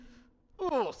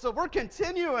So we're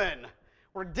continuing.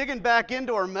 We're digging back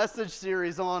into our message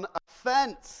series on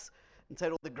offense,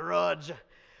 entitled The Grudge.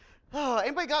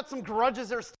 Anybody got some grudges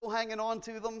that are still hanging on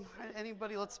to them?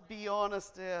 Anybody? Let's be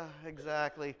honest. Yeah,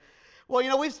 exactly.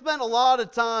 Well, we've spent a lot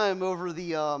of time over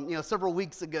the, several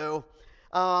weeks ago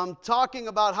talking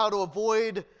about how to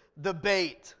avoid the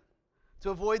bait,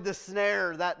 to avoid the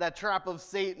snare, that trap of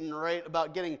Satan, right?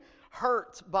 About getting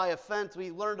hurt by offense.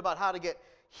 We learned about how to get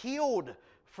healed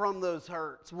from those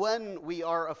hurts when we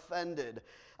are offended.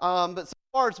 But so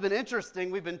far it's been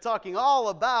interesting. We've been talking all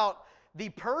about the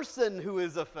person who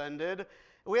is offended.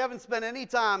 We haven't spent any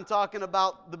time talking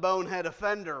about the bonehead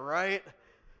offender, right?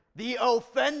 The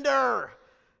offender.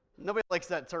 Nobody likes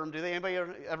that term, do they? Anybody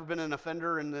ever been an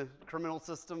offender in the criminal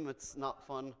system? It's not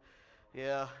fun.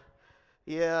 Yeah,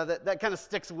 that kind of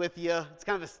sticks with you. It's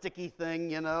kind of a sticky thing,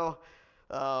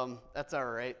 That's all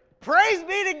right. Praise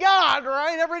be to God,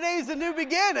 right? Every day is a new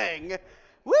beginning.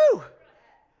 Woo!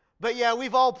 But yeah,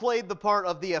 we've all played the part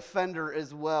of the offender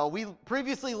as well. We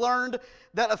previously learned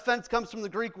that offense comes from the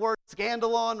Greek word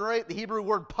skandalon, right? The Hebrew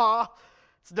word pa.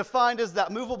 It's defined as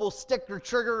that movable stick or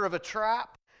trigger of a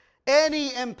trap.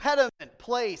 Any impediment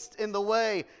placed in the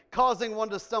way, causing one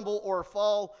to stumble or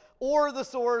fall, or the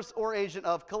source or agent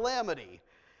of calamity.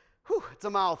 Whew, it's a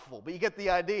mouthful, but you get the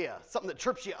idea. Something that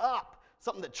trips you up.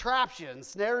 Something that traps you and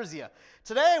snares you.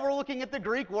 Today, we're looking at the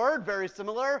Greek word, very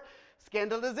similar,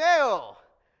 skandalizō,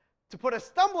 to put a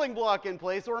stumbling block in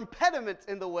place or impediment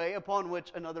in the way upon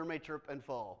which another may trip and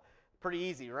fall. Pretty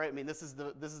easy, right? I mean, this is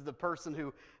the person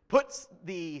who puts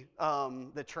the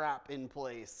trap in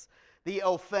place, the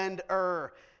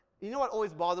offender. You know what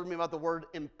always bothered me about the word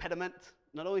impediment?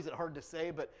 Not only is it hard to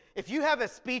say, but if you have a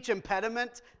speech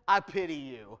impediment, I pity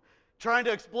you. Trying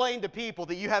to explain to people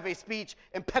that you have a speech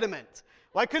impediment.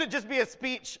 Why couldn't it just be a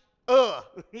speech,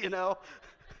 It's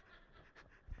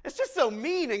just so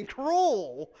mean and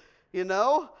cruel,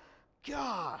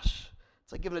 Gosh.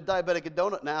 It's like giving a diabetic a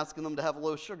donut and asking them to have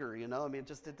low sugar, I mean,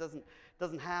 it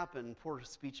doesn't happen. Poor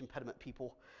speech impediment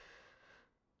people.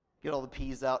 Get all the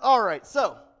P's out. All right,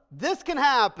 so this can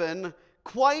happen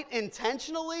quite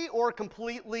intentionally or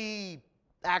completely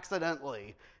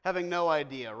accidentally, having no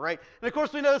idea, right? And of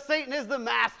course we know Satan is the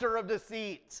master of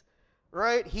deceit,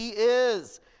 right? He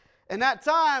is. And at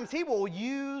times he will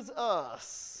use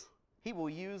us. He will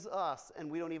use us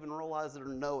and we don't even realize it or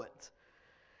know it.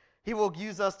 He will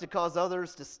use us to cause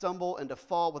others to stumble and to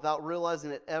fall without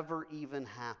realizing it ever even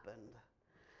happened.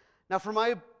 Now, from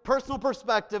my personal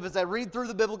perspective, as I read through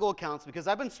the biblical accounts, because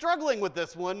I've been struggling with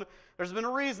this one, there's been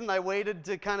a reason I waited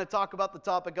to kind of talk about the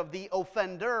topic of the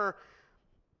offender,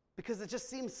 because it just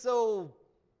seems so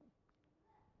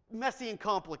messy and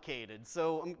complicated.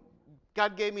 So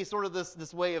God gave me sort of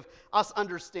this way of us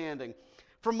understanding.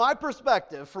 From my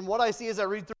perspective, from what I see as I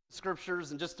read through the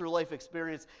scriptures and just through life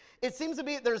experience, it seems to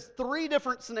be there's three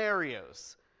different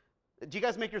scenarios. Do you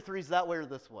guys make your threes that way or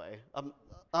this way?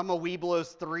 I'm a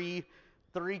Weeblos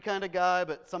three kind of guy,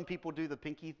 but some people do the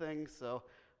pinky thing, so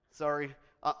sorry.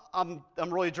 I'm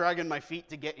really dragging my feet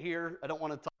to get here. I don't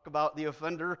want to talk about the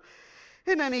offender.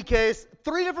 In any case,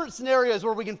 three different scenarios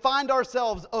where we can find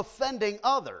ourselves offending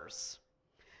others.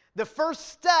 The first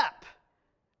step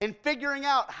in figuring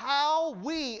out how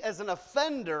we as an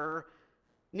offender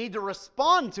need to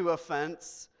respond to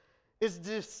offense is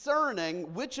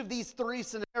discerning which of these three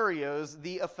scenarios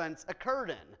the offense occurred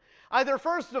in. Either,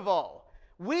 first of all,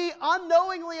 we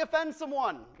unknowingly offend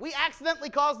someone. We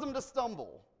accidentally cause them to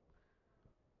stumble.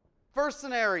 First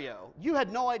scenario, you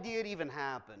had no idea it even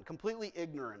happened, completely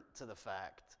ignorant to the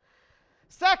fact.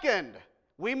 Second,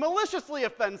 we maliciously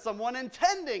offend someone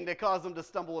intending to cause them to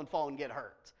stumble and fall and get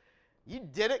hurt. You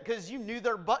did it because you knew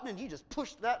their button and you just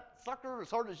pushed that sucker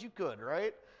as hard as you could,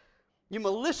 right? You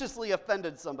maliciously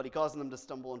offended somebody, causing them to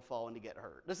stumble and fall and to get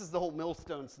hurt. This is the whole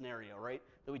millstone scenario, right,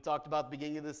 that we talked about at the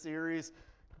beginning of this series.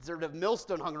 Sort of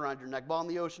millstone hung around your neck, on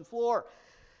the ocean floor.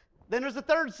 Then there's a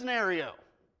third scenario.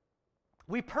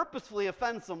 We purposefully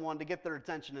offend someone to get their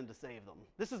attention and to save them.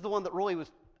 This is the one that really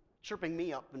was chirping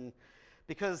me up, and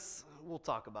because we'll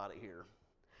talk about it here.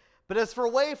 But as for a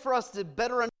way for us to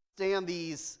better understand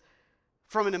these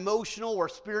from an emotional or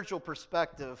spiritual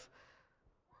perspective,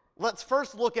 let's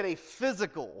first look at a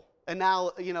physical, an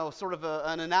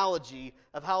analogy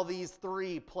of how these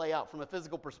three play out from a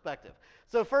physical perspective.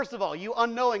 So first of all, you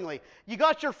unknowingly, you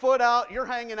got your foot out, you're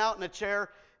hanging out in a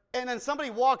chair, and then somebody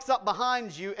walks up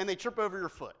behind you and they trip over your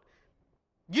foot.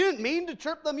 You didn't mean to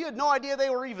trip them. You had no idea they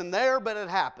were even there, but it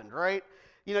happened, right?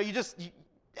 You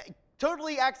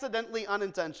totally accidentally,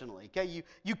 unintentionally. Okay,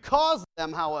 you caused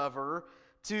them, however,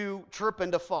 to trip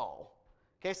and to fall.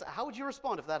 Okay, so how would you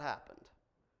respond if that happened?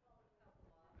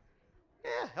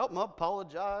 help them up,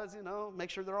 apologize, make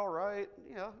sure they're all right.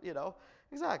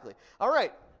 Exactly. All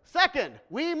right. Second,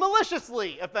 we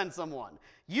maliciously offend someone.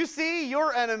 You see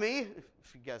your enemy,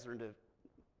 if you guys are into,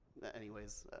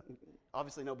 anyways,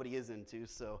 obviously nobody is into,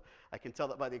 so I can tell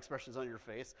that by the expressions on your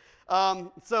face.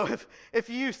 So if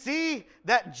you see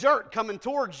that jerk coming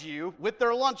towards you with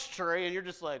their lunch tray and you're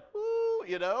just like,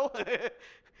 ooh,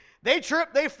 they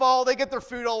trip, they fall, they get their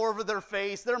food all over their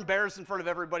face, they're embarrassed in front of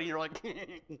everybody, and you're like,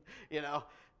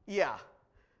 yeah.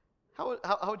 How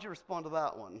would you respond to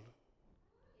that one?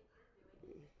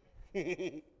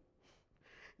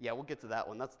 Yeah, we'll get to that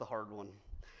one. That's the hard one.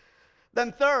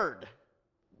 Then third,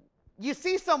 you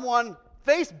see someone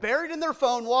face buried in their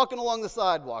phone walking along the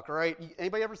sidewalk, right?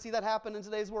 Anybody ever see that happen in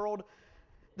today's world?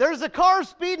 There's a car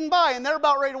speeding by and they're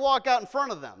about ready to walk out in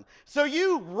front of them. So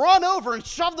you run over and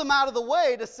shove them out of the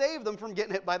way to save them from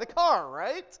getting hit by the car,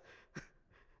 right?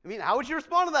 I mean, how would you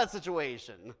respond to that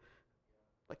situation?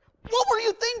 Like, what were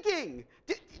you thinking?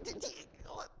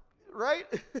 Right?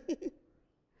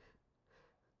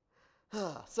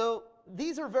 So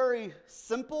these are very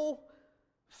simple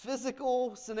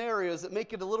physical scenarios that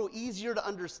make it a little easier to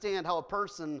understand how a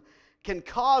person can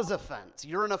cause offense.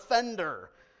 You're an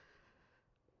offender.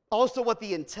 Also what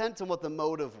the intent and what the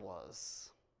motive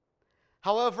was.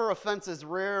 However, offense is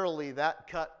rarely that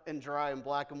cut and dry and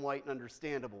black and white and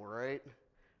understandable, right?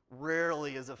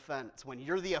 Rarely is offense. When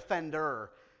you're the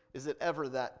offender, is it ever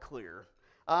that clear?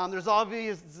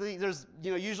 There's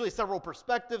usually several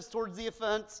perspectives towards the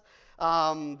offense.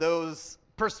 Those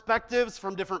perspectives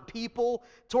from different people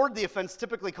toward the offense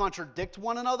typically contradict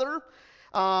one another,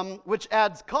 which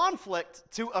adds conflict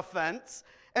to offense.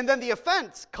 And then the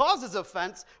offense causes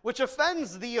offense, which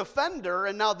offends the offender,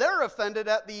 and now they're offended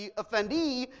at the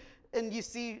offendee. And you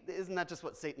see, isn't that just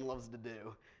what Satan loves to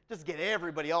do? Just get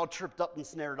everybody all tripped up and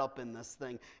snared up in this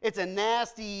thing. It's a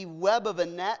nasty web of a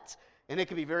net, and it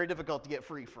can be very difficult to get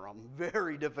free from.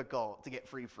 Very difficult to get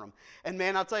free from. And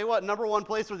man, I'll tell you what, number one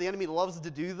place where the enemy loves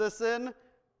to do this in?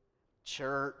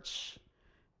 Church.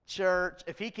 Church.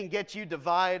 If he can get you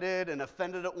divided and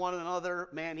offended at one another,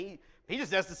 man, he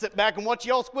just has to sit back and watch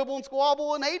y'all squibble and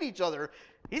squabble and hate each other.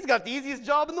 He's got the easiest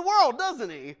job in the world, doesn't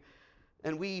he?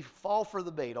 And we fall for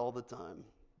the bait all the time.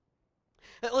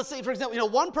 Let's say, for example,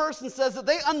 one person says that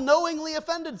they unknowingly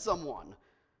offended someone.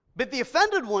 But the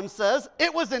offended one says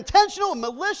it was intentional and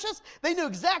malicious. They knew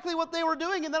exactly what they were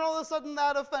doing, and then all of a sudden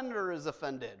that offender is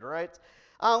offended, right?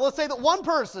 Let's say that one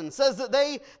person says that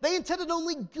they intended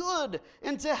only good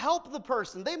and to help the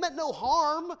person. They meant no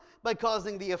harm by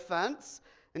causing the offense.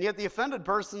 And yet the offended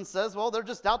person says, well, they're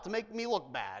just out to make me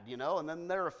look bad, and then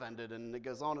they're offended, and it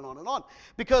goes on and on and on.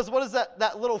 Because what is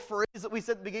that little phrase that we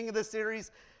said at the beginning of this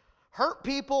series? Hurt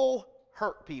people,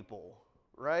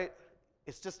 right?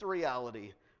 It's just a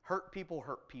reality. Hurt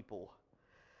people.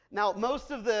 Now,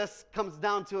 most of this comes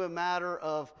down to a matter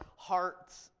of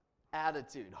heart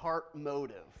attitude, heart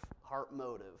motive.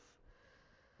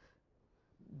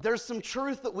 There's some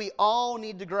truth that we all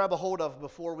need to grab a hold of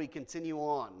before we continue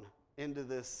on into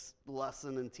this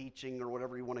lesson and teaching, or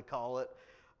whatever you want to call it.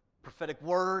 Prophetic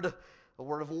word, a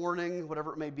word of warning,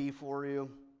 whatever it may be for you.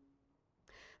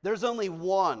 There's only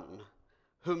one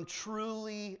whom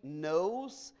truly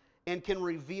knows and can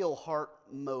reveal heart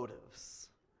motives.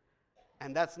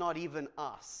 And that's not even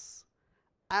us.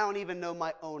 I don't even know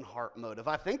my own heart motive.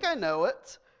 I think I know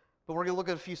it, but we're going to look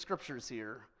at a few scriptures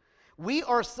here. We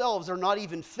ourselves are not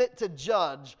even fit to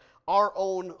judge our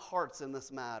own hearts in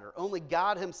this matter. Only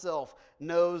God himself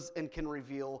knows and can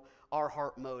reveal our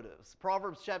heart motives.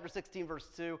 Proverbs chapter 16, verse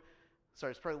 2.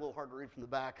 Sorry, it's probably a little hard to read from the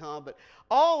back, But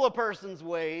all a person's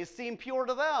ways seem pure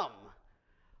to them,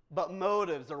 but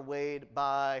motives are weighed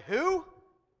by who?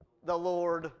 The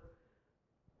Lord.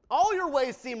 All your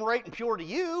ways seem right and pure to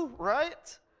you,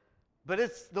 right? But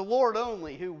it's the Lord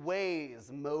only who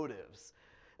weighs motives.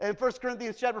 In 1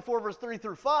 Corinthians chapter 4, verse 3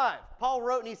 through 5, Paul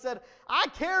wrote and he said, I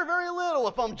care very little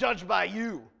if I'm judged by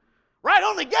you. Right?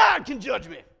 Only God can judge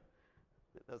me.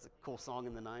 That was a cool song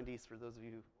in the 90s for those of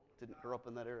you who didn't grow up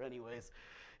in that era anyways.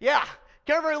 Yeah,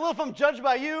 care very little if I'm judged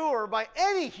by you or by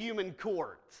any human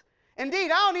court. Indeed,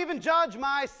 I don't even judge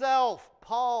myself.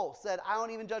 Paul said, I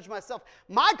don't even judge myself.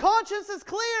 My conscience is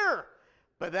clear,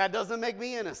 but that doesn't make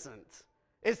me innocent.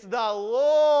 It's the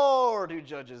Lord who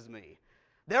judges me.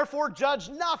 Therefore, judge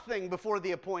nothing before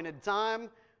the appointed time.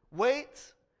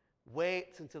 Wait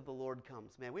until the Lord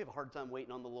comes. Man, we have a hard time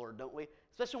waiting on the Lord, don't we?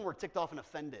 Especially when we're ticked off and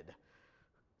offended.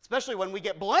 Especially when we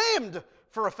get blamed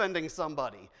for offending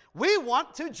somebody. We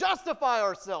want to justify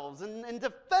ourselves and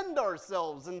defend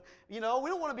ourselves. And, we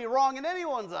don't want to be wrong in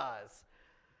anyone's eyes.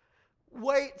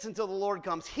 Wait until the Lord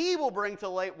comes. He will bring to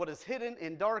light what is hidden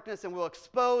in darkness and will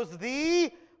expose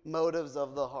the motives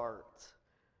of the heart.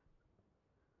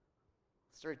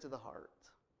 Straight to the heart.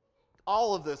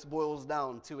 All of this boils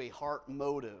down to a heart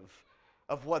motive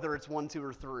of whether it's 1, 2,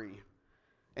 or 3.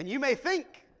 And you may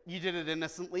think you did it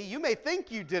innocently. You may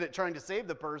think you did it trying to save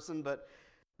the person, but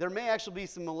there may actually be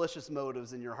some malicious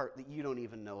motives in your heart that you don't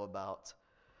even know about.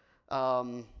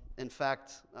 In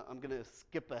fact, I'm going to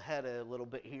skip ahead a little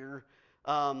bit here.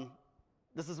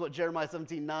 This is what Jeremiah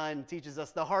 17:9 teaches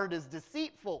us. The heart is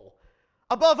deceitful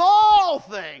above all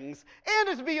things and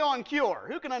is beyond cure.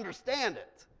 Who can understand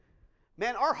it?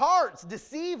 Man, our hearts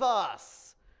deceive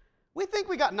us. We think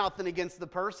we got nothing against the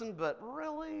person, but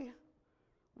really,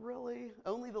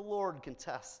 only the Lord can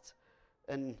test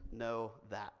and know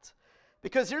that.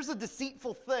 Because here's a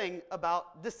deceitful thing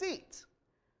about deceit.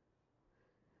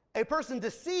 A person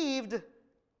deceived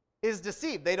is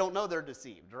deceived. They don't know they're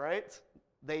deceived, right?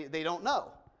 They don't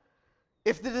know.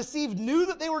 If the deceived knew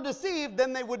that they were deceived,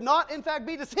 then they would not, in fact,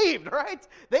 be deceived, right?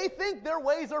 They think their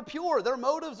ways are pure. Their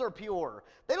motives are pure.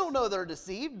 They don't know they're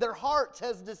deceived. Their heart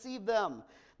has deceived them.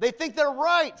 They think they're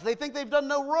right. They think they've done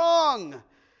no wrong.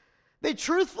 They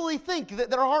truthfully think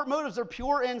that their heart motives are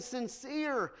pure and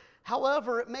sincere.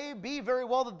 However, it may be very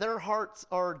well that their hearts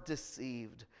are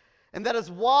deceived. And that is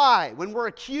why, when we're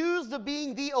accused of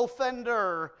being the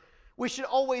offender, we should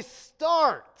always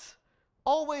start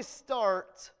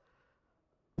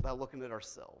by looking at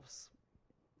ourselves.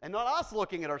 And not us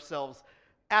looking at ourselves,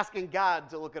 asking God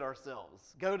to look at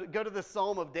ourselves. Go to the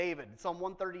Psalm of David, Psalm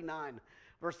 139,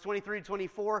 verse 23 to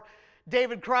 24.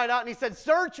 David cried out and he said,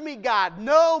 "Search me, God,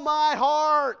 know my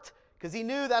heart." Because he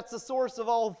knew that's the source of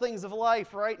all things of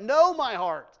life, right? Know my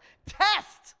heart.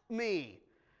 Test me.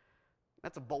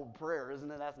 That's a bold prayer, isn't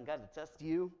it? Asking God to test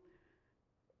you.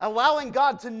 Allowing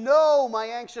God to know my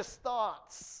anxious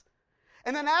thoughts.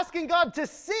 And then asking God to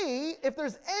see if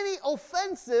there's any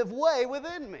offensive way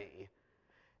within me.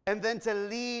 And then to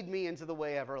lead me into the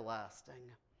way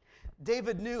everlasting.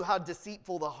 David knew how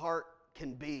deceitful the heart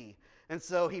can be. And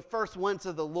so he first went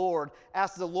to the Lord,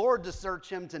 asked the Lord to search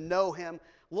him, to know him,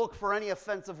 look for any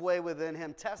offensive way within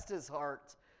him, test his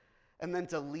heart, and then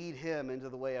to lead him into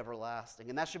the way everlasting.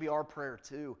 And that should be our prayer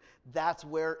too. That's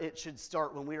where it should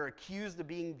start when we are accused of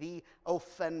being the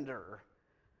offender.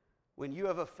 When you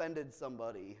have offended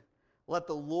somebody, let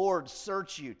the Lord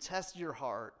search you, test your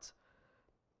heart,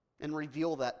 and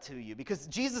reveal that to you. Because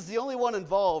Jesus is the only one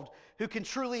involved who can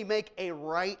truly make a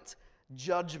right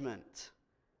judgment.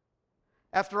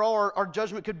 After all, our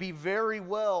judgment could be very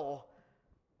well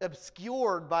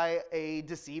obscured by a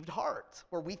deceived heart,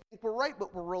 where we think we're right,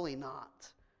 but we're really not.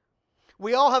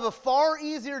 We all have a far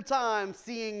easier time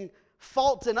seeing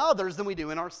fault in others than we do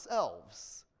in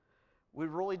ourselves. We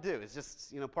really do. It's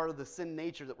just, part of the sin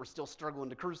nature that we're still struggling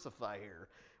to crucify here.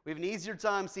 We have an easier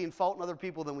time seeing fault in other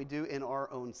people than we do in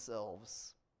our own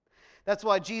selves. That's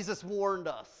why Jesus warned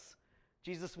us.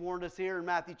 Jesus warned us here in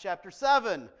Matthew chapter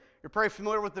 7. You're probably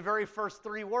familiar with the very first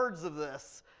 3 words of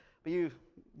this, but you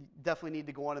definitely need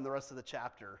to go on in the rest of the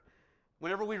chapter.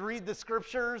 Whenever we read the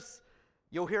scriptures,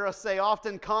 you'll hear us say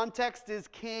often, context is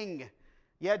king.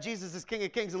 Yeah, Jesus is King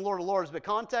of Kings and Lord of Lords, but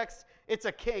context, it's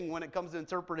a king when it comes to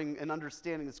interpreting and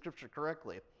understanding the scripture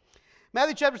correctly.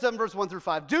 Matthew chapter 7, verse 1 through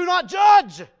 5. Do not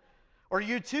judge, or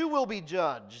you too will be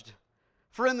judged.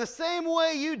 For in the same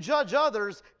way you judge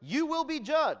others, you will be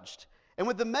judged. And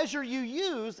with the measure you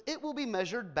use, it will be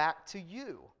measured back to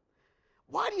you.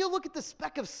 Why do you look at the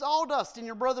speck of sawdust in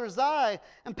your brother's eye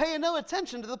and pay no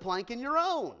attention to the plank in your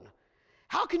own?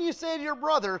 How can you say to your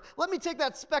brother, let me take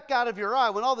that speck out of your eye,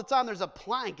 when all the time there's a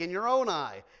plank in your own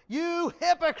eye? You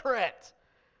hypocrite!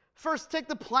 First take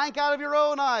the plank out of your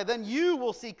own eye, then you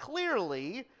will see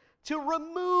clearly to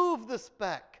remove the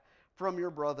speck from your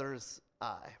brother's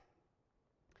eye.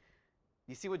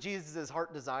 You see what Jesus'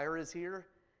 heart desire is here?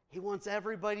 He wants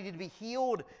everybody to be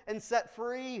healed and set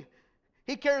free.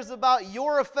 He cares about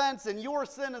your offense and your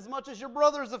sin as much as your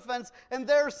brother's offense and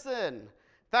their sin.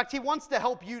 In fact, he wants to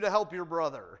help you to help your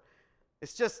brother.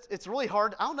 It's really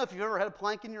hard. I don't know if you've ever had a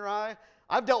plank in your eye.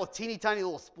 I've dealt with teeny tiny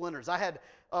little splinters. I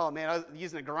was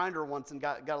using a grinder once and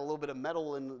got a little bit of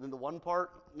metal in the one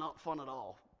part. Not fun at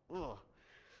all. Ugh.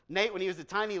 Nate, when he was a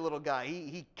tiny little guy,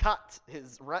 he cut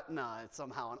his retina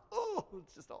somehow, and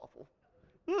it's just awful.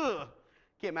 Ugh.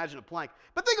 Can't imagine a plank.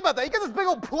 But think about that. You got this big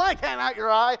old plank hanging out your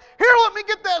eye. Here, let me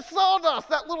get that sawdust,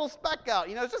 that little speck out.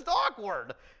 It's just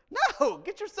awkward. No,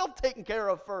 get yourself taken care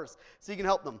of first so you can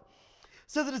help them.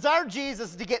 So the desire of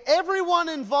Jesus is to get everyone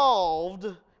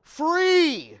involved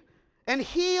free and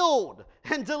healed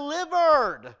and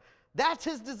delivered. That's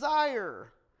his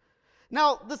desire.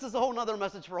 Now, this is a whole nother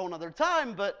message for a whole nother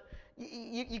time, but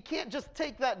you can't just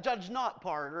take that judge not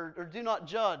part or do not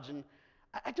judge. And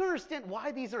I don't understand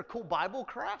why these are cool Bible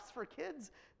crafts for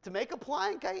kids to make a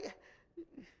plank.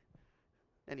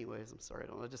 Anyways, I'm sorry. I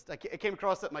don't know. I came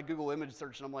across that in my Google image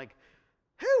search, and I'm like,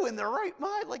 who in their right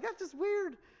mind? Like, that's just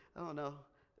weird. I don't know.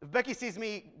 If Becky sees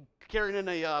me carrying in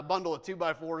a bundle of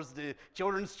 2x4s to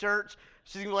children's church,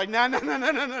 she's going to be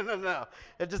like, no.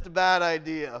 It's just a bad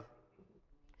idea.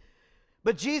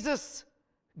 But Jesus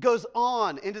goes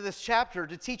on into this chapter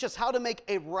to teach us how to make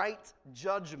a right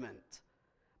judgment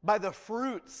by the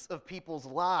fruits of people's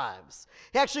lives.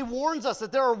 He actually warns us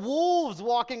that there are wolves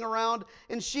walking around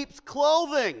in sheep's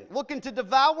clothing, looking to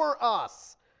devour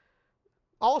us.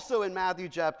 Also in Matthew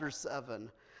chapter 7.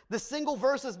 This single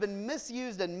verse has been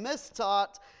misused and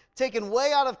mistaught, taken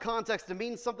way out of context to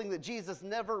mean something that Jesus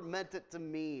never meant it to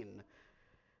mean.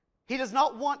 He does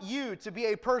not want you to be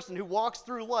a person who walks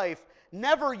through life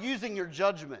never using your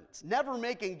judgment, never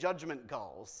making judgment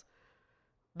calls.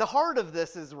 The heart of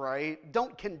this is right.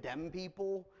 Don't condemn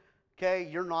people, okay?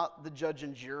 You're not the judge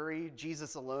and jury.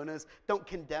 Jesus alone is. Don't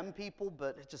condemn people,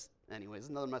 but anyways,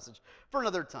 another message for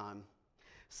another time.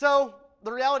 So,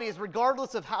 the reality is,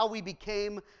 regardless of how we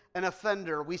became an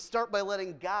offender, we start by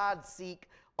letting God seek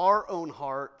our own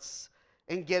hearts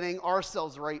and getting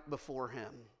ourselves right before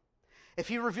Him. If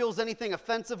He reveals anything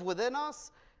offensive within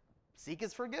us, seek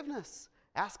His forgiveness.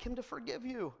 Ask Him to forgive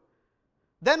you.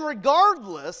 Then,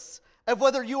 regardless of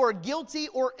whether you are guilty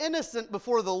or innocent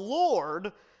before the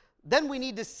Lord, then we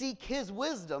need to seek His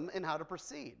wisdom in how to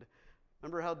proceed.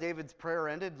 Remember how David's prayer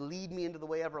ended? Lead me into the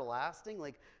way everlasting.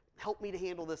 Like, help me to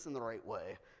handle this in the right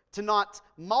way. To not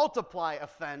multiply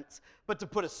offense, but to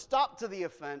put a stop to the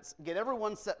offense, get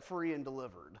everyone set free and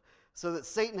delivered, so that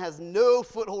Satan has no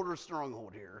foothold or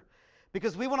stronghold here.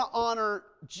 Because we want to honor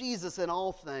Jesus in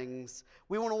all things.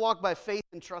 We want to walk by faith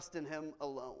and trust in Him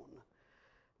alone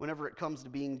whenever it comes to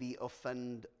being the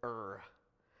offender.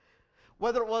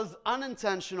 Whether it was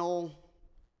unintentional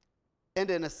and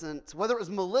innocent, whether it was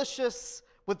malicious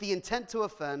with the intent to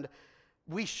offend,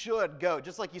 we should go,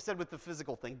 just like you said with the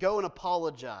physical thing, go and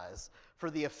apologize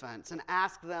for the offense and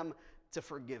ask them to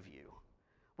forgive you.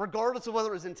 Regardless of whether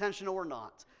it was intentional or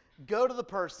not, go to the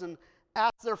person,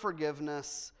 ask their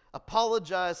forgiveness,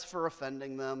 apologize for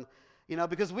offending them,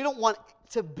 because we don't want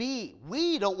to be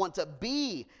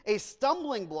a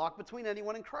stumbling block between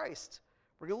anyone and Christ.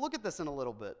 We're going to look at this in a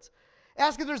little bit.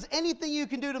 Ask if there's anything you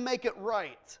can do to make it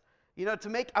right. To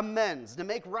make amends, to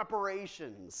make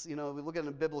reparations, we look at it in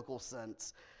a biblical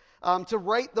sense, to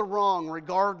right the wrong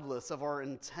regardless of our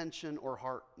intention or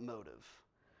heart motive.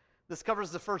 This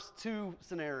covers the first two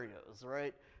scenarios,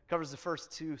 right? Covers the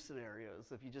first two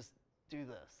scenarios if you just do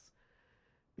this.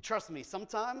 Trust me,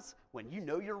 sometimes when you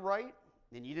know you're right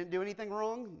and you didn't do anything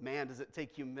wrong, man, does it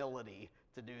take humility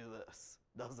to do this,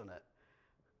 doesn't it?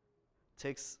 It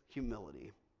takes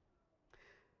humility.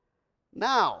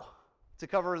 Now, to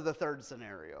cover the third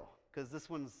scenario, because this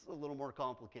one's a little more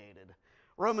complicated.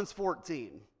 Romans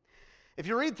 14. If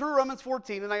you read through Romans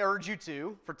 14, and I urge you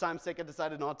to, for time's sake I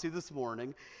decided not to this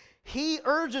morning, he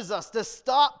urges us to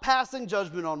stop passing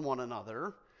judgment on one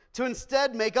another, to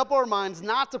instead make up our minds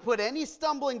not to put any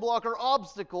stumbling block or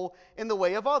obstacle in the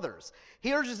way of others.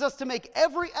 He urges us to make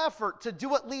every effort to do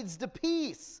what leads to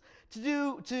peace, to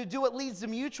do what leads to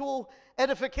mutual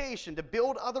edification, to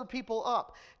build other people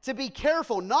up, to be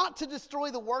careful not to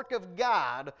destroy the work of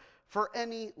God for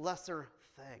any lesser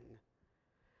thing.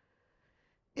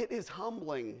 It is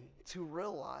humbling to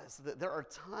realize that there are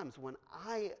times when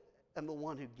I am the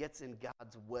one who gets in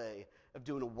God's way of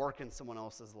doing a work in someone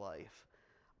else's life.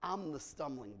 I'm the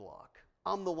stumbling block.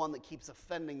 I'm the one that keeps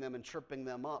offending them and tripping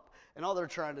them up. And all they're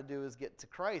trying to do is get to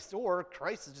Christ, or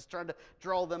Christ is just trying to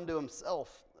draw them to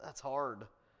Himself. That's hard.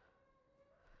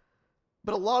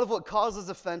 But a lot of what causes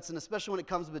offense, and especially when it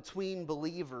comes between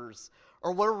believers,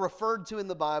 are what are referred to in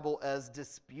the Bible as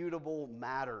disputable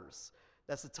matters.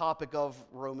 That's the topic of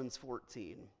Romans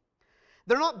 14.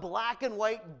 They're not black and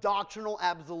white doctrinal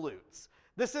absolutes.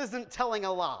 This isn't telling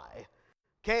a lie.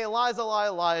 Okay, a lie's a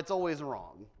lie, it's always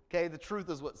wrong. Okay, the truth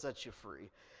is what sets you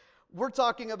free. We're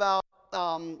talking about,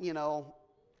 there's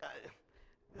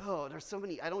so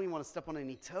many, I don't even want to step on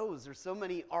any toes. There's so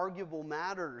many arguable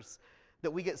matters that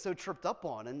we get so tripped up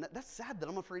on. And that's sad that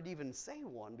I'm afraid to even say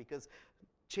one, because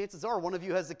chances are one of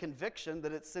you has a conviction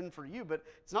that it's sin for you, but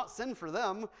it's not sin for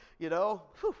them,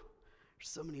 There's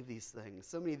so many of these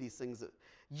things, that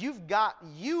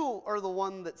you are the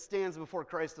one that stands before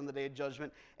Christ on the day of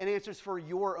judgment and answers for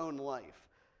your own life.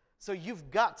 So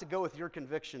you've got to go with your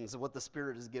convictions of what the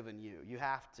Spirit has given you. You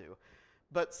have to.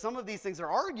 But some of these things are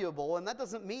arguable, and that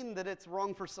doesn't mean that it's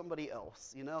wrong for somebody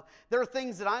else, you know? There are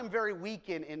things that I'm very weak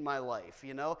in my life,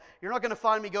 you know? You're not going to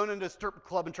find me going into a strip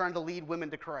club and trying to lead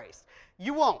women to Christ.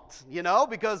 You won't, you know?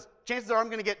 Because chances are I'm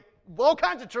going to get all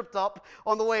kinds of tripped up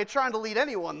on the way trying to lead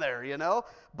anyone there, you know?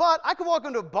 But I can walk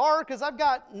into a bar because I've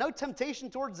got no temptation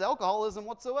towards alcoholism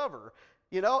whatsoever,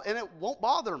 you know? And it won't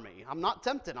bother me. I'm not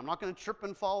tempted. I'm not going to trip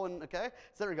and fall, and okay?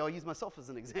 So there we go. I'll use myself as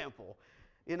an example.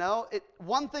 You know,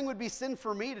 one thing would be sin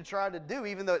for me to try to do,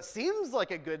 even though it seems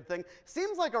like a good thing,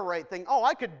 seems like a right thing. Oh,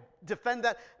 I could defend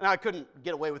that, and I couldn't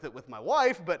get away with it with my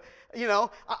wife, but, you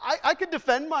know, I could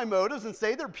defend my motives and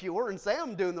say they're pure and say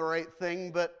I'm doing the right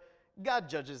thing, but God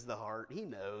judges the heart. He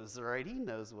knows, right? He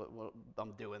knows what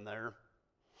I'm doing there.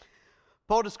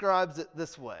 Paul describes it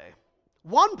this way.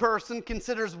 One person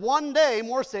considers one day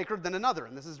more sacred than another,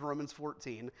 and this is Romans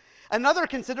 14. Another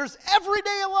considers every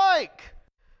day alike.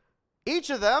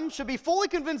 Each of them should be fully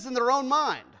convinced in their own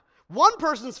mind. One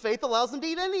person's faith allows them to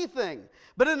eat anything,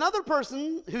 but another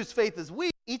person whose faith is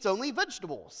weak eats only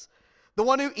vegetables. The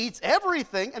one who eats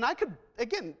everything, and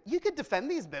you could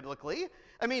defend these biblically.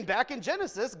 I mean, back in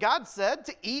Genesis, God said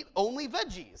to eat only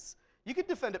veggies. You could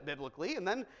defend it biblically, and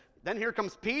then here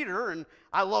comes Peter, and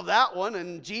I love that one,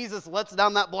 and Jesus lets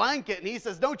down that blanket, and he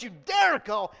says, don't you dare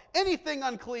call anything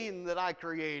unclean that I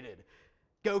created.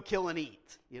 Go kill and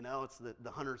eat. You know, it's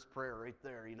the hunter's prayer right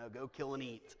there. You know, go kill and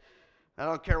eat. I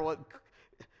don't care what.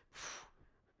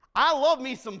 I love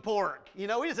me some pork. You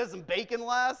know, we just had some bacon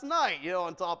last night, you know,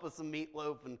 on top of some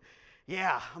meatloaf. And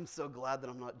yeah, I'm so glad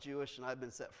that I'm not Jewish and I've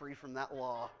been set free from that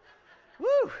law.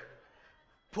 Woo!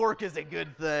 Pork is a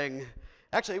good thing.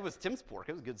 Actually, it was Tim's pork.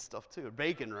 It was good stuff too. Or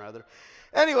bacon, rather.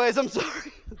 Anyways, I'm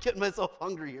sorry. I'm getting myself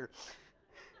hungry here.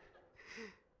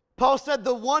 Paul said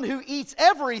the one who eats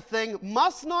everything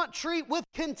must not treat with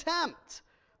contempt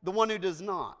the one who does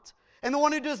not. And the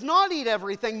one who does not eat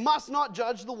everything must not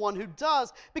judge the one who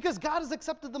does, because God has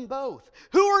accepted them both.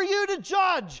 Who are you to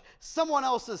judge someone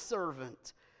else's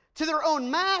servant? To their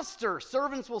own master,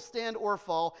 servants will stand or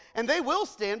fall, and they will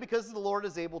stand because the Lord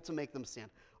is able to make them stand.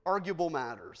 Arguable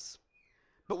matters.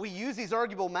 But we use these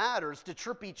arguable matters to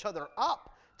trip each other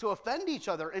up, to offend each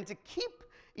other, and to keep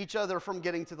each other from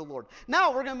getting to the Lord. Now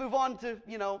we're going to move on to,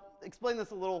 explain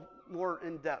this a little more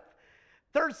in depth.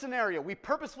 Third scenario, we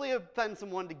purposefully offend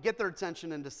someone to get their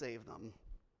attention and to save them.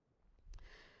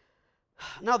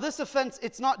 Now this offense,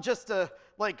 it's not just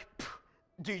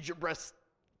dude, your breath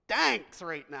stinks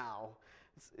right now.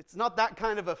 It's not that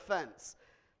kind of offense.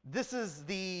 This is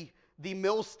the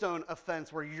millstone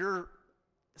offense where you're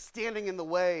standing in the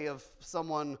way of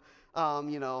someone,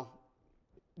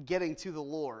 getting to the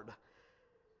Lord.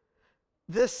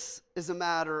 This is a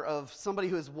matter of somebody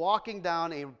who is walking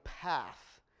down a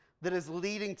path that is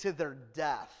leading to their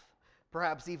death,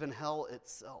 perhaps even hell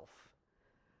itself.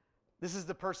 This is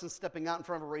the person stepping out in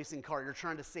front of a racing car. You're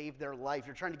trying to save their life.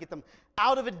 You're trying to get them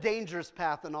out of a dangerous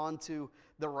path and onto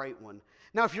the right one.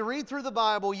 Now, if you read through the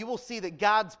Bible, you will see that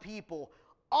God's people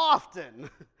often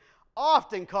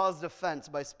caused offense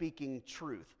by speaking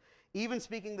truth, even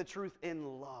speaking the truth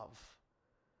in love.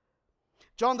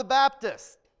 John the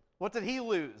Baptist, what did he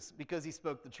lose because he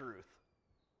spoke the truth?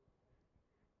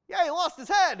 Yeah, he lost his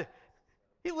head.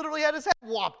 He literally had his head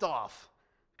lopped off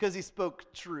because he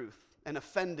spoke truth and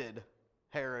offended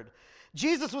Herod.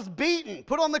 Jesus was beaten,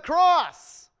 put on the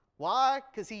cross. Why?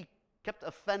 Because he kept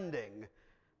offending.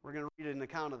 We're going to read an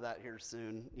account of that here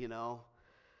soon,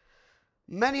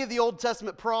 Many of the Old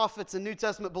Testament prophets and New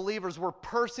Testament believers were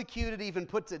persecuted, even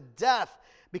put to death,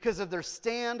 because of their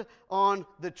stand on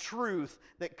the truth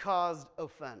that caused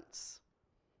offense.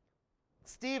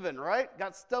 Stephen, right?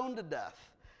 Got stoned to death.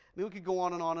 I mean, we could go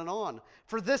on and on and on.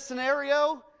 For this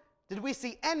scenario, did we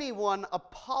see anyone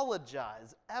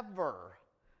apologize ever?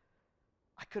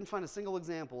 I couldn't find a single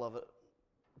example of it,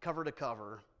 cover to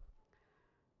cover.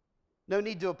 No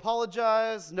need to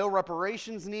apologize, no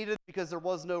reparations needed because there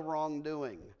was no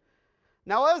wrongdoing.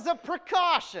 Now, as a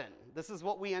precaution, this is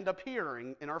what we end up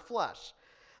hearing in our flesh.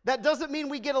 That doesn't mean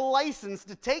we get a license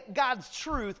to take God's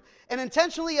truth and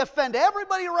intentionally offend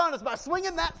everybody around us by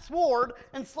swinging that sword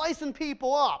and slicing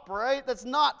people up, right? That's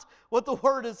not what the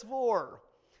word is for.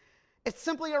 It's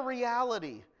simply a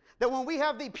reality that when we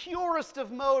have the purest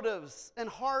of motives and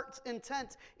heart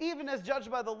intent, even as judged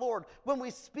by the Lord, when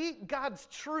we speak God's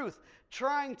truth,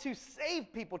 trying to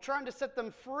save people, trying to set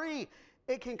them free,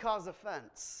 it can cause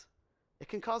offense. It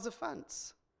can cause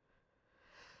offense.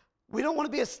 We don't want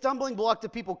to be a stumbling block to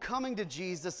people coming to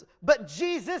Jesus, but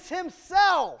Jesus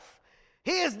himself.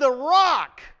 He is the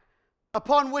rock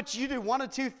upon which you do one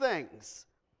of two things.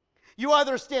 You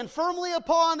either stand firmly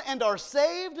upon and are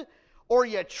saved, or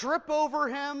you trip over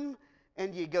him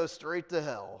and you go straight to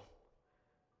hell.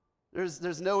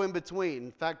 There's no in between.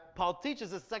 In fact, Paul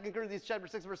teaches us, 2 Corinthians chapter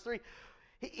 6, verse 3.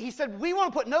 He said, we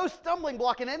want to put no stumbling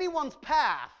block in anyone's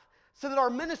path so that our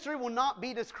ministry will not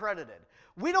be discredited.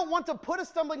 We don't want to put a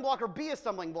stumbling block or be a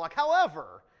stumbling block.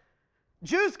 However,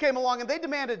 Jews came along and they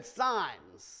demanded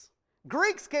signs.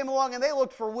 Greeks came along and they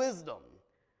looked for wisdom.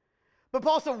 But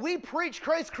Paul said, we preach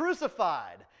Christ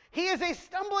crucified. He is a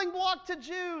stumbling block to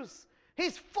Jews.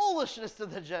 He's foolishness to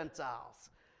the Gentiles.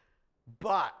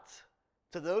 But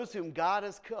to those whom God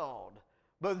has called,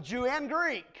 both Jew and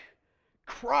Greek,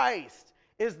 Christ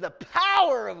is the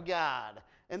power of God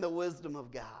and the wisdom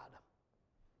of God.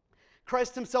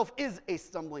 Christ himself is a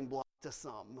stumbling block to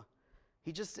some.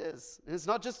 He just is. And it's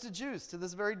not just to Jews. To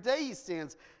this very day, he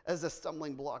stands as a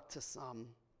stumbling block to some.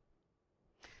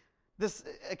 This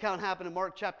account happened in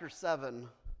Mark chapter 7,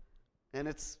 and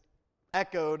it's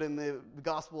echoed in the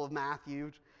Gospel of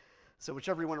Matthew. So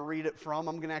whichever you want to read it from,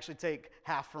 I'm going to actually take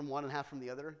half from one and half from the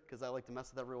other, because I like to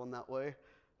mess with everyone that way.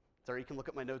 Sorry, you can look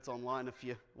at my notes online if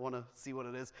you want to see what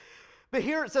it is. But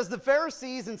here it says, the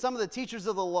Pharisees and some of the teachers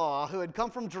of the law who had come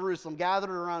from Jerusalem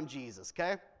gathered around Jesus,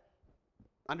 okay?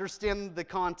 Understand the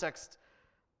context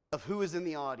of who is in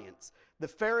the audience. The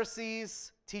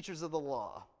Pharisees, teachers of the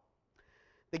law.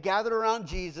 They gathered around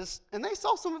Jesus, and they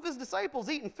saw some of his disciples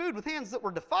eating food with hands that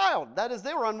were defiled. That is,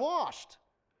 they were unwashed.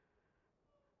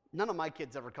 None of my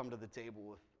kids ever come to the table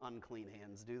with unclean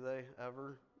hands, do they,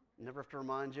 ever? Never have to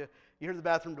remind you. You hear the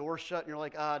bathroom door shut, and you're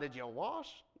like, did you wash?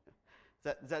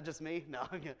 Is that just me? No,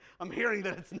 I'm hearing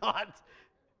that it's not.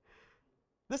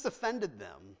 This offended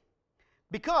them.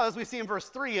 Because we see in verse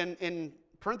 3 in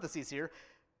parentheses here,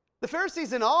 the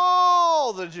Pharisees and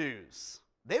all the Jews,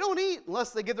 they don't eat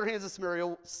unless they give their hands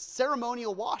a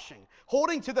ceremonial washing,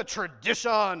 holding to the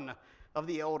tradition of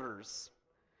the elders.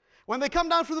 When they come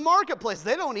down from the marketplace,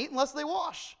 they don't eat unless they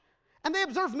wash. And they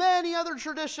observe many other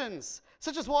traditions,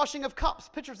 such as washing of cups,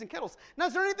 pitchers, and kettles. Now,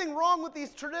 is there anything wrong with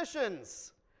these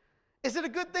traditions? Is it a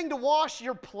good thing to wash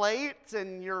your plate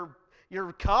and your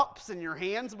cups and your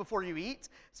hands before you eat?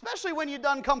 Especially when you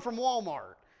done come from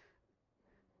Walmart.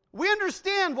 We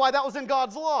understand why that was in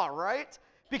God's law, right?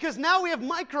 Because now we have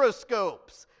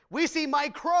microscopes. We see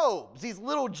microbes, these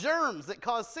little germs that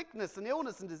cause sickness and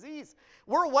illness and disease.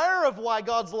 We're aware of why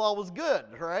God's law was good,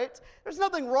 right? There's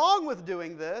nothing wrong with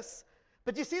doing this.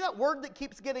 But do you see that word that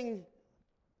keeps getting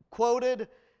quoted?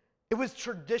 It was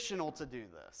traditional to do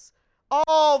this.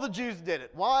 All the Jews did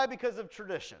it. Why? Because of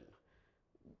tradition.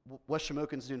 West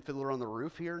Shamokin's doing Fiddler on the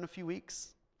Roof here in a few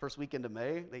weeks. First weekend of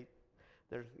May.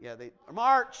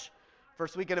 March.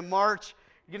 First weekend of March.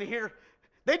 You're going to hear,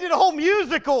 they did a whole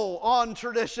musical on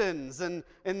traditions and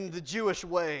the Jewish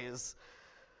ways.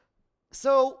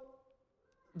 So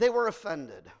they were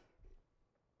offended.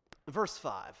 Verse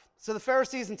 5. So the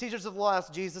Pharisees and teachers of the law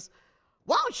asked Jesus,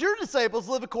 why don't your disciples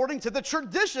live according to the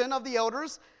tradition of the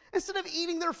elders instead of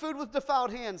eating their food with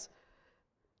defiled hands?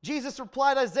 Jesus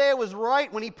replied, Isaiah was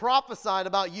right when he prophesied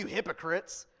about you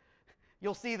hypocrites.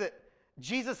 You'll see that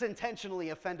Jesus intentionally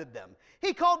offended them.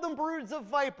 He called them broods of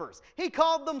vipers. He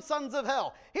called them sons of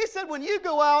hell. He said when you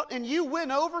go out and you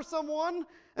win over someone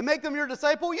and make them your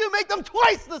disciple, you make them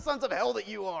twice the sons of hell that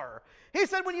you are. He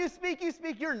said when you speak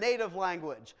your native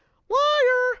language.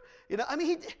 Liar!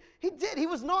 He did.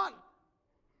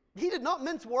 He did not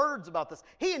mince words about this.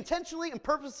 He intentionally and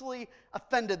purposefully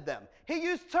offended them. He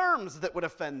used terms that would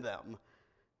offend them.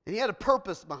 And he had a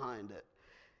purpose behind it.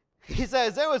 He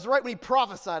says, Isaiah was right when he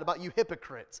prophesied about you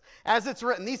hypocrites. As it's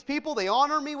written, these people, they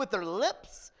honor me with their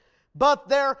lips, but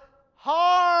their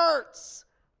hearts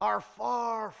are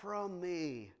far from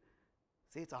me.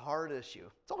 See, it's a hard issue.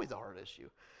 It's always a hard issue.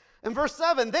 In verse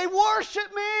 7, they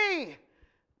worship me,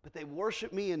 but they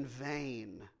worship me in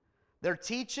vain. Their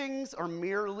teachings are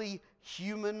merely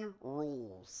human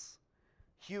rules.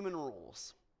 Human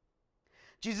rules.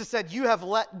 Jesus said, you have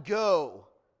let go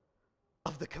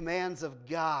of the commands of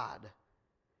God,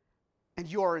 and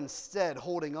you are instead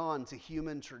holding on to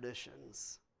human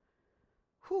traditions.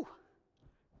 Whew.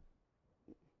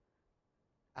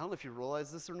 I don't know if you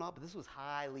realize this or not, but this was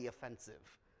highly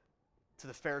offensive to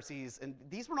the Pharisees. And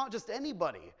these were not just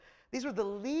anybody. These were the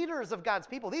leaders of God's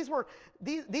people. These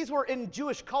were in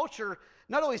Jewish culture,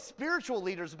 not only spiritual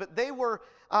leaders, but they were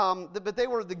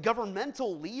the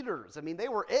governmental leaders. I mean, they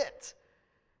were it.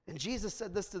 And Jesus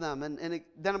said this to them, and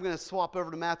then I'm going to swap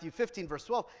over to Matthew 15, verse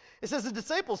 12. It says, the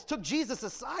disciples took Jesus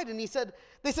aside, and they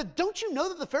said, don't you know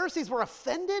that the Pharisees were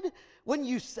offended when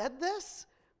you said this?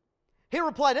 He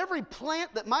replied, every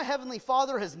plant that my heavenly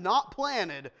Father has not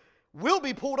planted will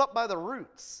be pulled up by the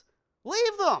roots.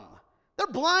 Leave them. They're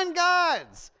blind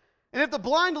guides. And if the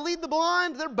blind lead the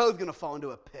blind, they're both going to fall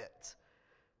into a pit.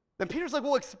 Then Peter's like,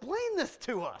 well, explain this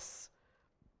to us.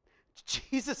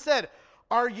 Jesus said,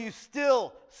 are you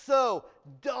still so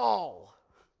dull?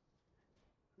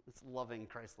 It's loving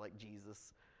Christ-like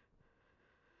Jesus.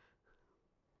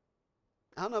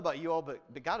 I don't know about you all, but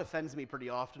God offends me pretty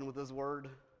often with his word.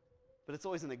 But it's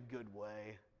always in a good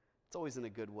way. It's always in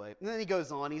a good way. And then he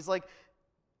goes on. He's like,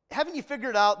 haven't you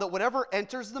figured out that whatever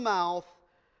enters the mouth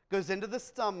goes into the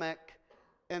stomach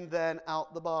and then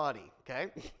out the body? Okay?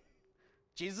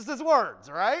 Jesus' words,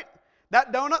 right?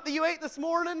 That donut that you ate this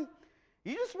morning,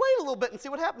 you just wait a little bit and see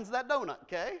what happens to that donut,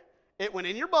 okay? It went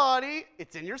in your body.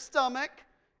 It's in your stomach.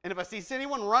 And if I see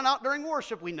anyone run out during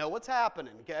worship, we know what's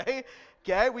happening, okay?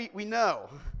 Okay, we know.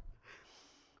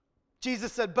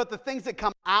 Jesus said, but the things that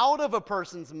come out of a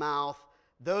person's mouth,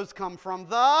 those come from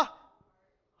the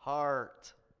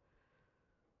heart.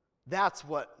 That's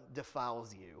what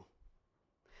defiles you.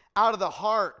 Out of the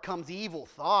heart comes evil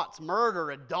thoughts,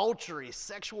 murder, adultery,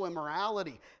 sexual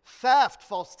immorality, theft,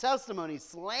 false testimony,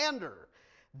 slander.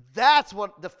 That's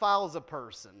what defiles a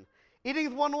person.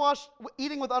 Eating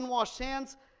with unwashed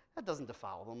hands, that doesn't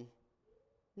defile them.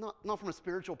 Not from a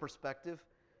spiritual perspective.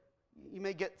 You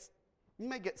may get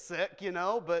sick,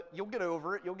 but you'll get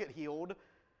over it. You'll get healed.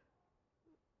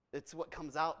 It's what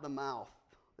comes out the mouth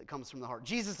that comes from the heart.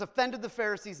 Jesus offended the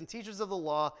Pharisees and teachers of the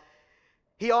law.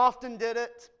 He often did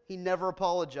it. He never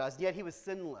apologized, yet he was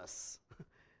sinless.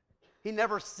 He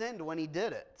never sinned when he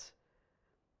did it.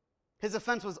 His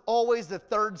offense was always the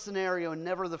third scenario and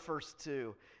never the first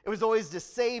two. It was always to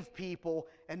save people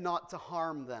and not to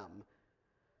harm them.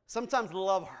 Sometimes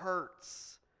love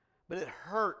hurts, but it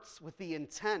hurts with the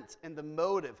intent and the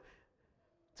motive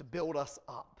to build us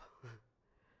up.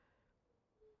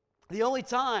 The only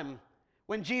time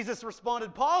when Jesus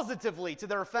responded positively to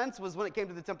their offense was when it came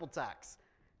to the temple tax.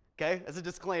 Okay, as a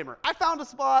disclaimer. I found a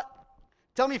spot.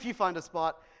 Tell me if you find a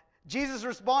spot. Jesus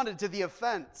responded to the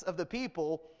offense of the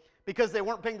people because they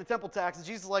weren't paying the temple tax. And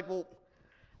Jesus is like, well,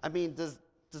 I mean, does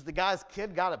the guy's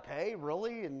kid got to pay,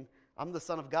 really? And I'm the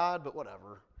Son of God, but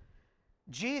whatever.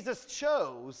 Jesus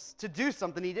chose to do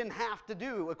something he didn't have to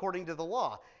do according to the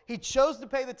law. He chose to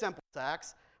pay the temple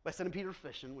tax by sending Peter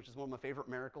fishing, which is one of my favorite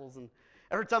miracles. And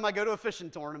every time I go to a fishing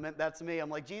tournament, that's me. I'm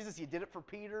like, Jesus, you did it for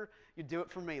Peter, you do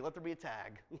it for me. Let there be a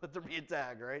tag. Let there be a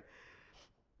tag, right?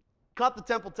 Caught the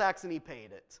temple tax and he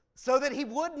paid it so that he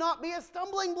would not be a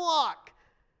stumbling block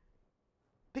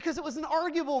because it was an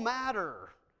arguable matter.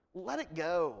 Let it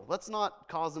go. Let's not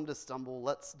cause him to stumble.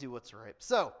 Let's do what's right.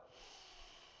 So,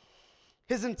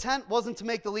 his intent wasn't to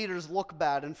make the leaders look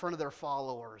bad in front of their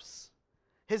followers.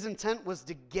 His intent was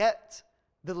to get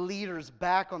the leaders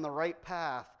back on the right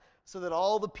path so that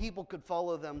all the people could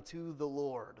follow them to the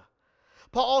Lord.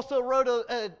 Paul also wrote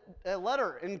a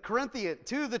letter in Corinthians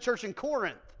to the church in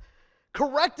Corinth,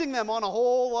 correcting them on a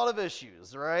whole lot of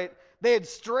issues, right? They had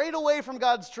strayed away from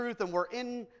God's truth and were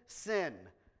in sin.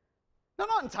 Now,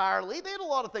 not entirely. They had a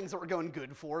lot of things that were going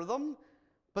good for them,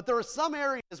 but there were some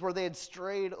areas where they had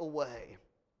strayed away.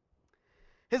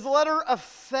 His letter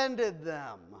offended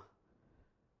them,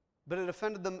 but it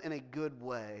offended them in a good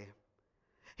way.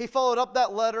 He followed up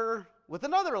that letter with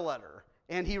another letter,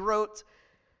 and he wrote,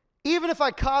 even if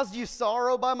I caused you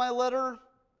sorrow by my letter,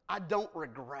 I don't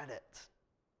regret it.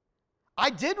 I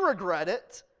did regret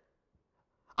it.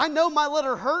 I know my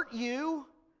letter hurt you,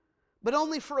 but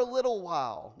only for a little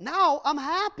while. Now I'm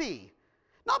happy.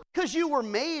 Not because you were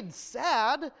made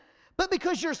sad, but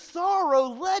because your sorrow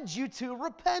led you to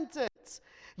repentance.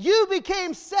 You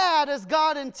became sad as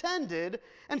God intended,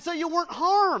 and so you weren't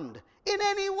harmed in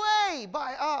any way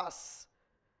by us.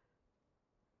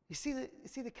 You see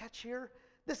the catch here?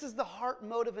 This is the heart,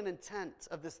 motive, and intent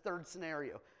of this third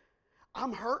scenario.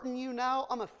 I'm hurting you now.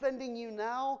 I'm offending you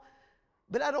now.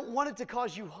 But I don't want it to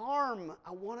cause you harm.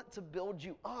 I want it to build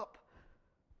you up.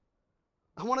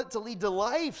 I want it to lead to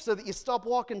life so that you stop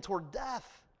walking toward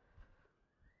death.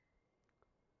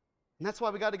 And that's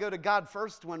why we got to go to God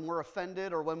first when we're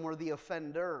offended or when we're the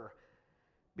offender.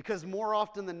 Because more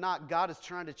often than not, God is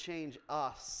trying to change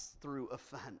us through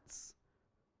offense.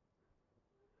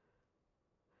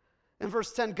 In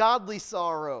verse 10, godly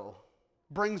sorrow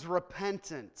brings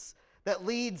repentance that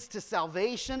leads to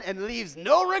salvation and leaves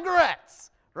no regrets,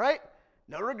 right?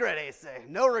 No regret, I say.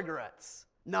 No regrets.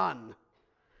 None.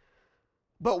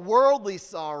 But worldly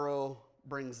sorrow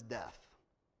brings death.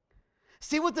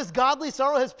 See what this godly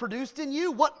sorrow has produced in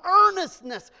you? What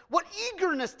earnestness, what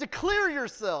eagerness to clear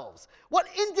yourselves, what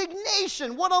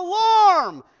indignation, what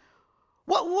alarm,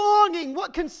 what longing,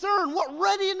 what concern, what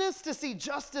readiness to see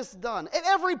justice done. At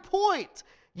every point,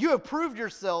 you have proved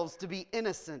yourselves to be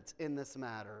innocent in this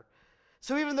matter.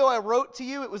 So even though I wrote to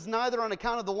you, it was neither on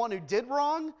account of the one who did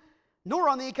wrong, nor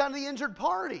on the account of the injured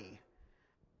party.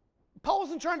 Paul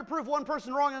wasn't trying to prove one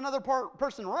person wrong and another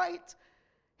person right.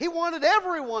 He wanted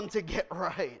everyone to get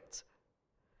right.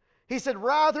 He said,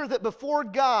 rather that before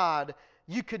God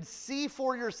you could see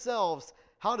for yourselves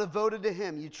how devoted to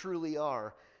him you truly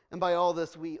are. And by all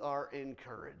this we are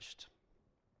encouraged.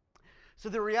 So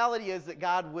the reality is that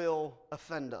God will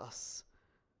offend us.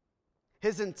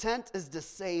 His intent is to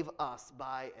save us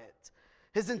by it.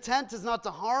 His intent is not to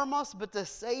harm us, but to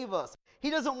save us. He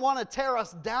doesn't want to tear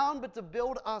us down, but to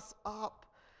build us up.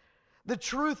 The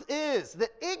truth is that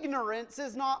ignorance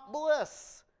is not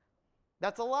bliss.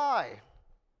 That's a lie.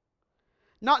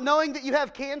 Not knowing that you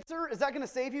have cancer, is that going to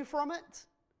save you from it?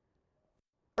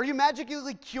 Are you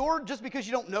magically cured just because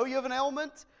you don't know you have an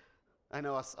ailment? I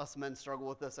know us men struggle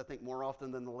with this, I think, more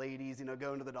often than the ladies,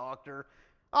 going to the doctor.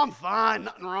 I'm fine,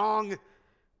 nothing wrong.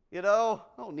 I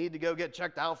don't need to go get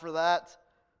checked out for that.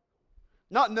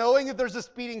 Not knowing if there's a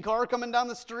speeding car coming down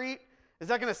the street, is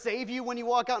that going to save you when you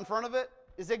walk out in front of it?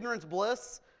 Is ignorance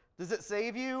bliss? Does it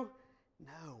save you?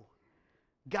 No.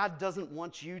 God doesn't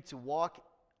want you to walk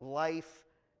life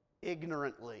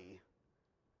ignorantly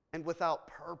and without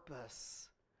purpose.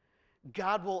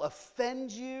 God will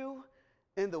offend you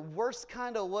in the worst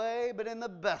kind of way, but in the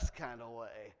best kind of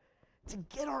way, to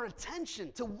get our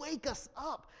attention, to wake us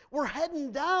up. We're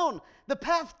heading down the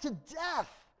path to death.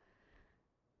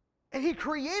 And he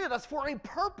created us for a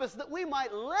purpose that we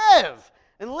might live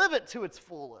and live it to its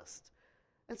fullest.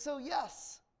 And so,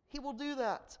 yes, he will do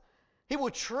that. He will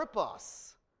trip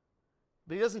us,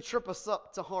 but he doesn't trip us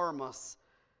up to harm us.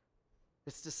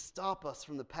 It's to stop us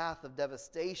from the path of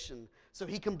devastation so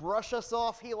he can brush us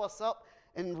off, heal us up,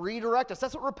 and redirect us.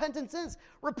 That's what repentance is.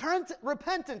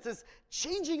 Repentance is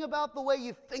changing about the way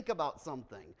you think about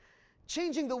something.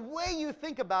 Changing the way you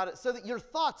think about it so that your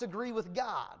thoughts agree with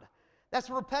God. That's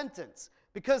repentance.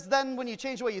 Because then when you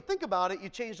change the way you think about it, you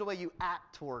change the way you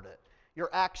act toward it. Your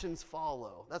actions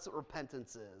follow. That's what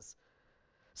repentance is.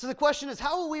 So the question is,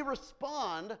 how will we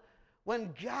respond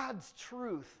when God's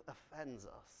truth offends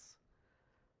us?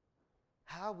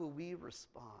 How will we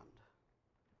respond?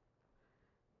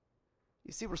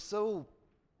 You see, we're so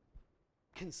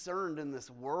concerned in this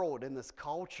world, in this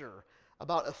culture,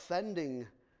 about offending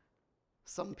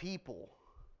some people.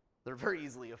 They're very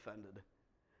easily offended,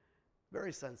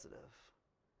 very sensitive.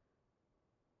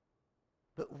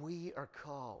 But we are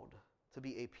called to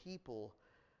be a people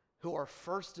who are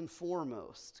first and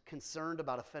foremost concerned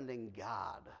about offending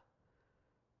God.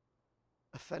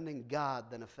 Offending God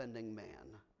than offending man.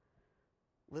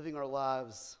 Living our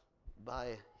lives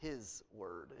by his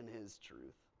word and his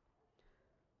truth.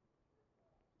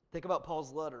 Think about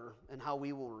Paul's letter and how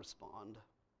we will respond.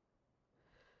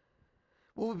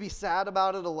 Will we be sad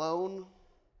about it alone?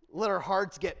 Let our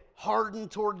hearts get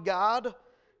hardened toward God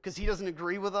because he doesn't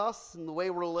agree with us in the way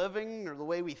we're living or the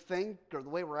way we think or the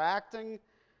way we're acting?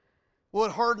 Will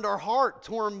it harden our heart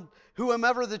toward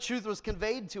whomever the truth was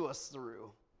conveyed to us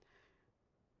through?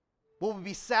 Will we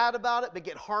be sad about it but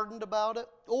get hardened about it?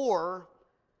 Or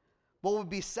will we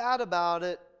be sad about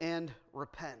it and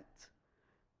repent?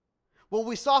 Will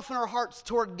we soften our hearts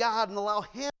toward God and allow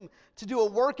him to do a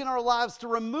work in our lives to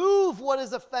remove what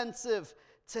is offensive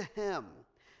to him?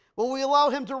 Will we allow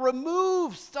him to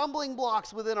remove stumbling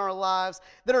blocks within our lives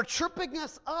that are tripping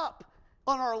us up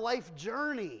on our life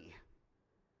journey?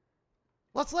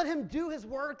 Let's let him do his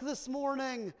work this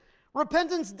morning.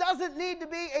 Repentance doesn't need to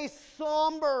be a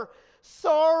somber,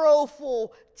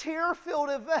 sorrowful, tear-filled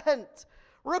event.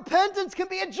 Repentance can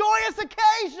be a joyous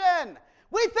occasion.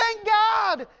 We thank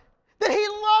God that he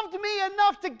loved me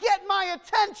enough to get my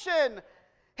attention.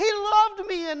 He loved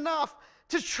me enough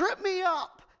to trip me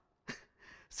up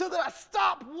so that I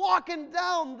stop walking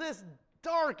down this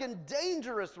dark and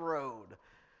dangerous road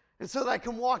and so that I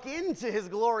can walk into his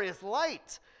glorious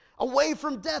light, away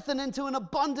from death and into an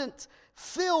abundant,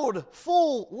 filled,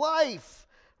 full life,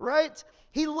 right?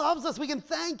 He loves us. We can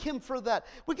thank him for that.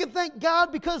 We can thank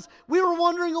God because we were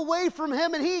wandering away from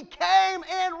him and he came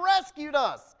and rescued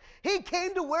us. He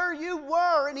came to where you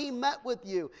were and he met with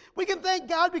you. We can thank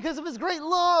God because of his great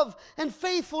love and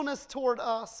faithfulness toward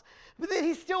us. But that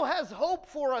he still has hope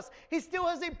for us. He still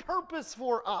has a purpose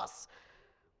for us.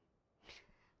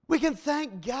 We can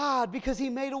thank God because he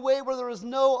made a way where there was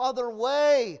no other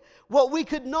way. What we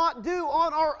could not do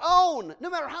on our own,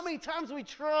 no matter how many times we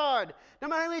tried, no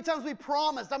matter how many times we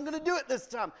promised, I'm going to do it this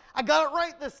time. I got it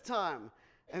right this time.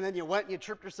 And then you went and you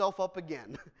tripped yourself up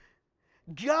again.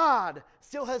 God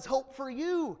still has hope for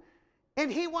you. And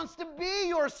he wants to be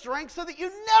your strength so that you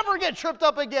never get tripped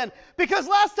up again. Because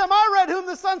last time I read, whom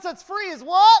the sun sets free is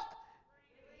what?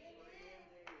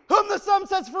 Whom the sun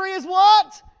sets free is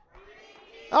what?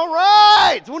 All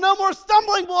right. Well, no more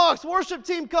stumbling blocks. Worship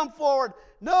team, come forward.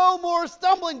 No more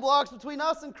stumbling blocks between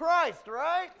us and Christ,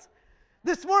 right?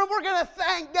 This morning we're going to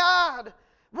thank God.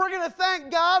 We're going to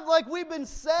thank God like we've been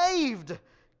saved,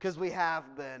 because we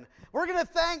have been. We're going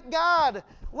to thank God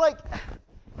like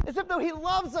as if though he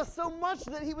loves us so much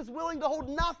that he was willing to hold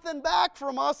nothing back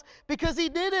from us because he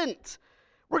didn't.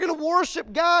 We're going to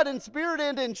worship God in spirit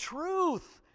and in truth.